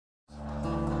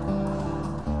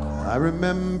I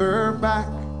remember back,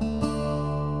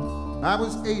 I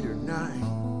was 8 or 9,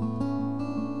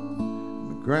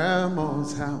 my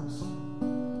grandma's house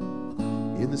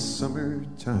in the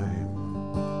summertime.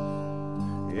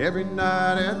 Every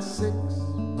night at 6,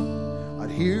 I'd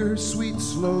hear her sweet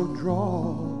slow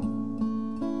drawl.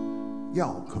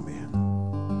 Y'all come in.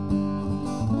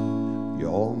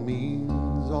 Y'all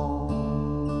means all.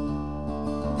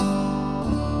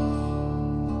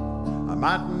 I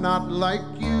might not like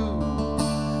you,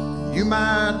 you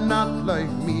might not like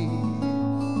me.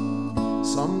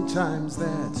 Sometimes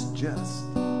that's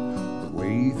just the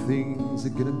way things are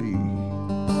gonna be.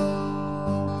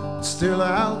 Still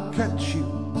I'll catch you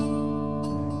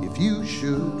if you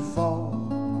should fall.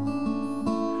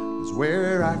 'Cause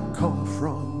where I come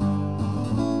from,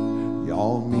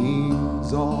 y'all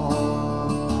means all.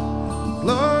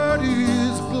 Blood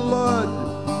is blood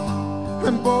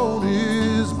and bone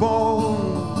is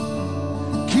bone.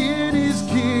 Kin is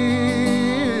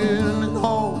kin and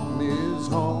home is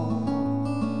home.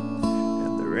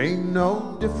 And there ain't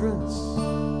no difference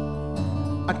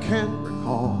I can't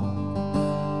recall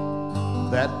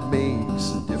that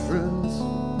makes a difference.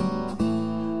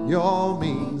 Y'all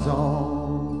means all.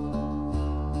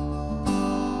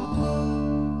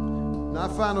 I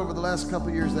found over the last couple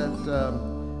of years that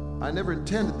I never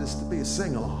intended this to be a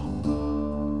sing-along,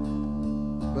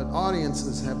 but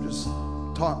audiences have just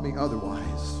taught me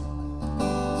otherwise.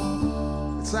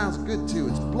 It sounds good too.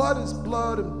 It's blood is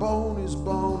blood and bone is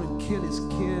bone and kin is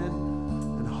kin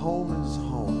and home is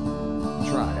home.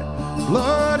 Try it.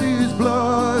 Blood is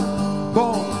blood,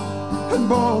 bone and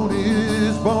bone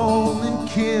is bone and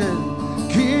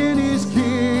kin is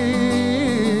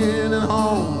kin and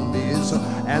home is home.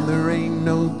 And there ain't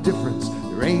no difference,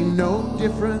 there ain't no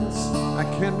difference I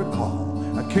can recall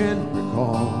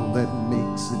that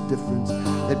makes a difference,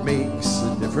 that makes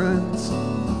a difference.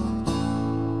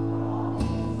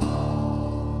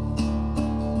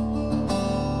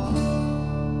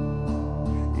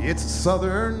 It's a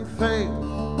southern thing,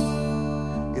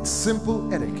 it's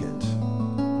simple etiquette.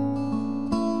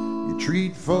 You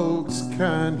treat folks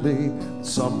kindly,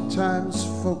 sometimes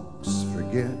folks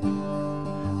forget.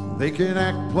 They can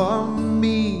act plumb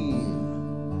mean,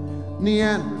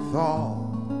 Neanderthal.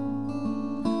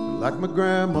 Like my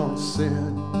grandma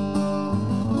said,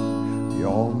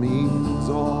 y'all means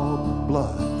all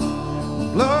blood.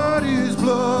 Blood is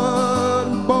blood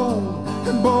and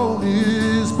bone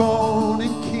is bone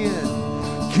and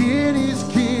kin is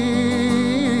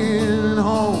kin and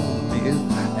home is.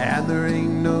 And there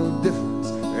ain't no difference,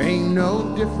 there ain't no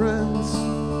difference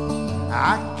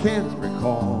I can't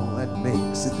recall that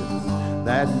makes a difference,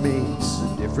 that makes a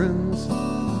difference.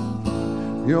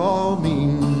 Y'all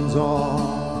means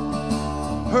all.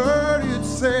 Heard it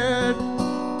said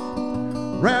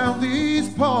round these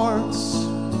parts,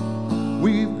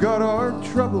 we've got our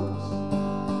troubles,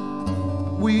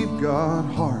 we've got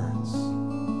hearts.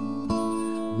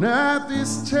 And at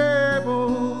this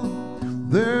table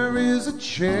there is a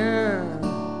chair,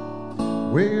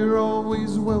 we're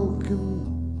always welcome.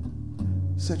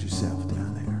 Set yourself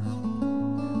down there.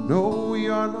 No, we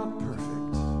are not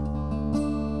perfect,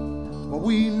 but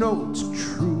we know it's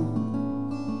true.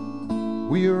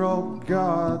 We are all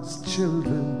God's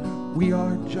children. We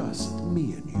are just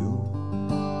me and you.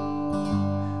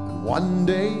 And one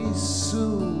day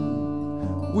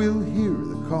soon we'll hear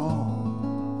the call.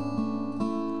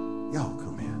 Y'all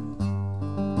come in.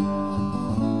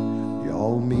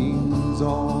 Y'all means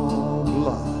all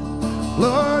blood.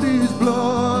 Blood is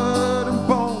blood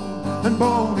and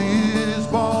bone is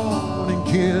bone and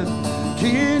kin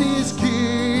is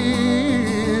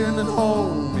kin and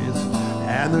home is.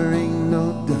 And there ain't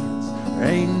no difference, there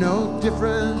ain't no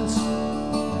difference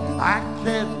I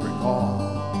can't recall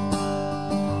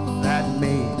that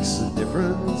makes a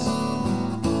difference.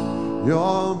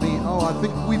 Y'all mean, oh, I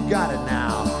think we've got it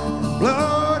now.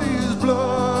 Blood is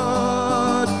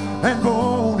blood and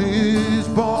bone is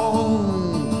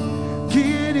bone.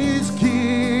 Kin is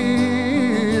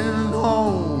kin and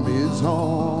home is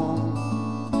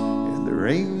home. And there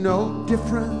ain't no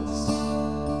difference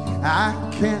I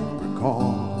can't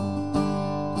recall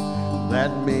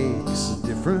that makes a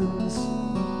difference.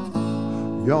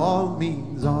 Y'all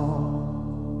means all.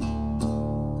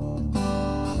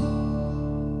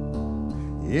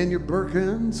 In your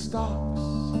Birkenstocks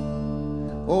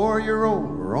or your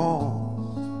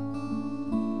overalls,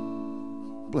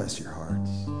 bless your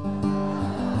hearts,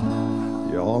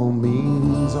 y'all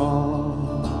means all.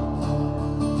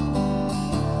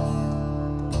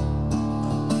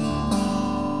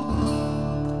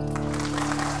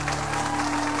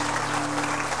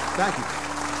 Thank you.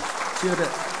 See you in a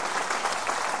bit.